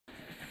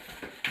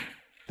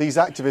these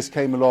activists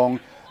came along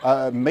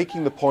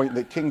making the point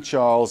that King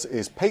Charles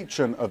is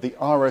patron of the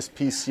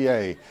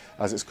RSPCA,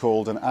 as it's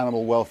called, an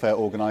animal welfare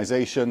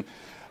organisation.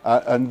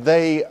 And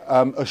they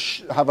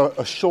have a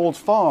assured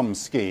farm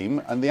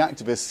scheme, and the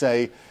activists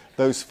say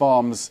those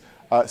farms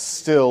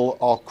still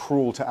are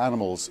cruel to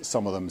animals,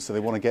 some of them, so they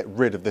want to get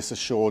rid of this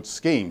assured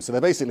scheme. So they're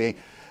basically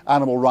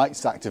animal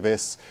rights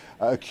activists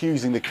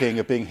accusing the king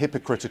of being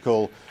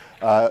hypocritical,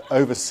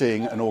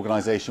 overseeing an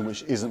organisation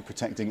which isn't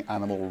protecting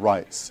animal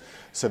rights.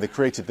 So they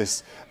created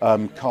this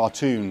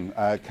cartoon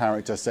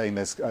character saying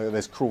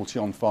there's cruelty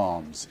on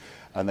farms.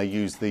 And they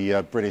used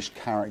the British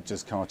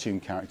characters, cartoon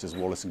characters,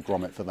 Wallace and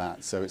Gromit, for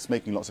that. So it's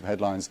making lots of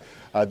headlines.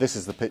 This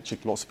is the picture,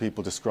 lots of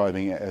people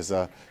describing it as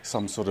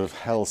some sort of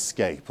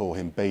hellscape or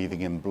him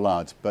bathing in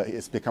blood. But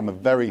it's become a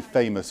very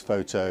famous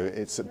photo.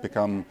 It's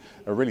become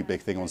a really big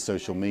thing on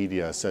social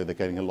media, so they're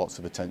getting lots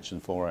of attention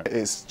for it.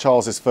 It's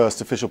Charles's first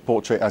official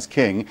portrait as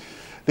king.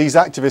 These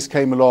activists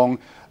came along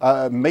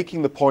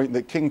making the point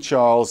that King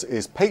Charles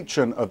is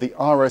patron of the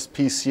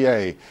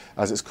RSPCA,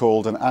 as it's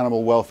called, an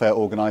animal welfare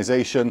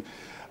organisation.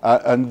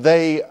 And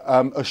they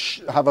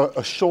have a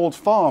assured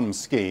farm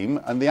scheme,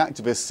 and the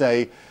activists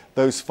say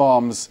those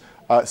farms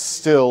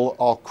still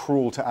are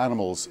cruel to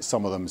animals,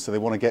 some of them, so they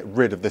want to get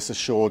rid of this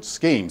assured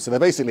scheme. So they're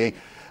basically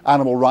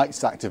animal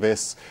rights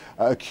activists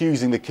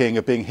accusing the king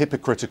of being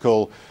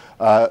hypocritical,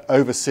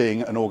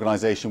 overseeing an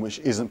organisation which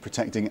isn't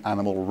protecting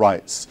animal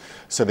rights.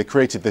 So they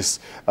created this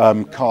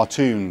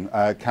cartoon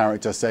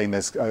character saying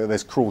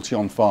there's cruelty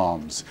on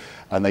farms.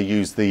 And they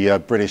used the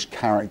British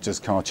characters,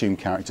 cartoon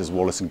characters,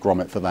 Wallace and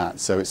Gromit, for that.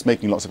 So it's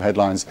making lots of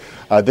headlines.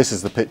 This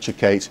is the picture,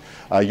 Kate.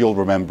 You'll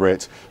remember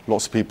it.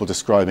 Lots of people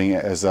describing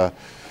it as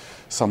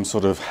some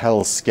sort of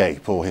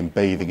hellscape or him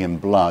bathing in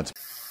blood.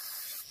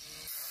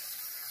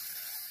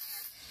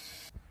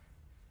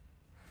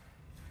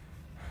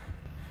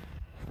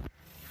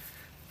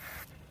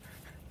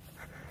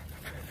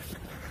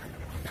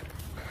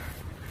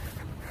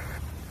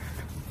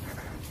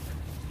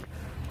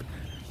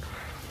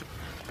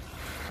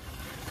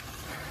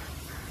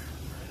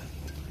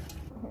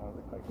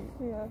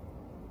 Yeah.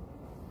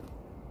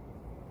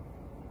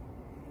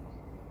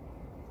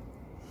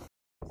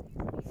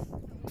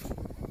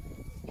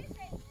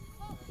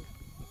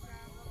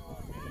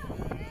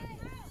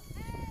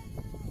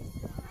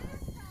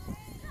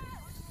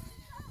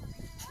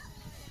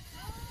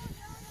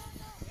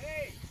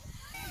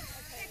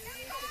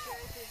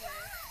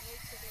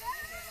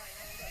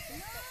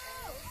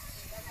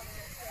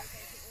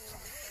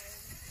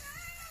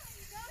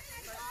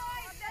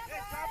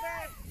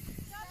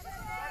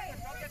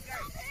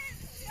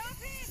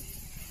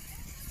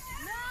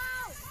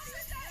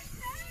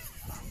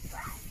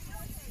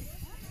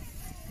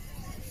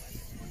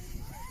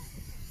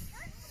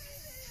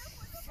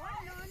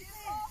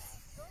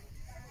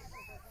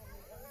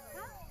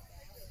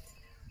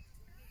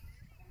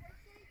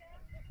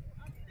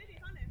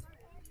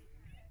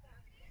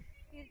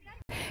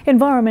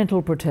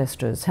 Environmental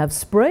protesters have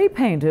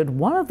spray-painted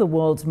one of the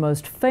world's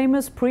most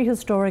famous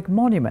prehistoric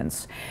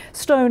monuments.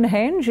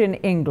 Stonehenge in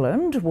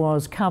England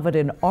was covered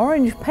in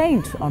orange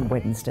paint on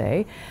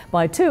Wednesday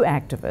by two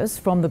activists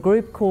from the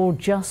group called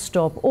Just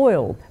Stop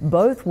Oil.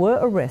 Both were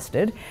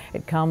arrested.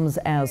 It comes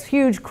as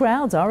huge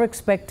crowds are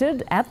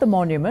expected at the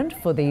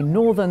monument for the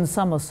northern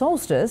summer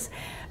solstice.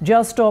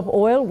 Just Stop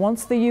Oil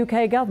wants the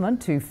UK government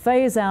to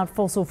phase out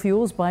fossil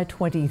fuels by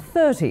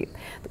 2030.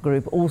 The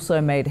group also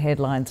made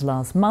headlines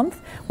last month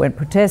when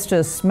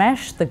protesters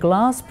smashed the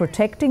glass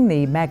protecting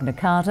the Magna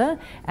Carta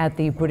at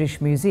the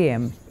British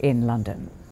Museum in London.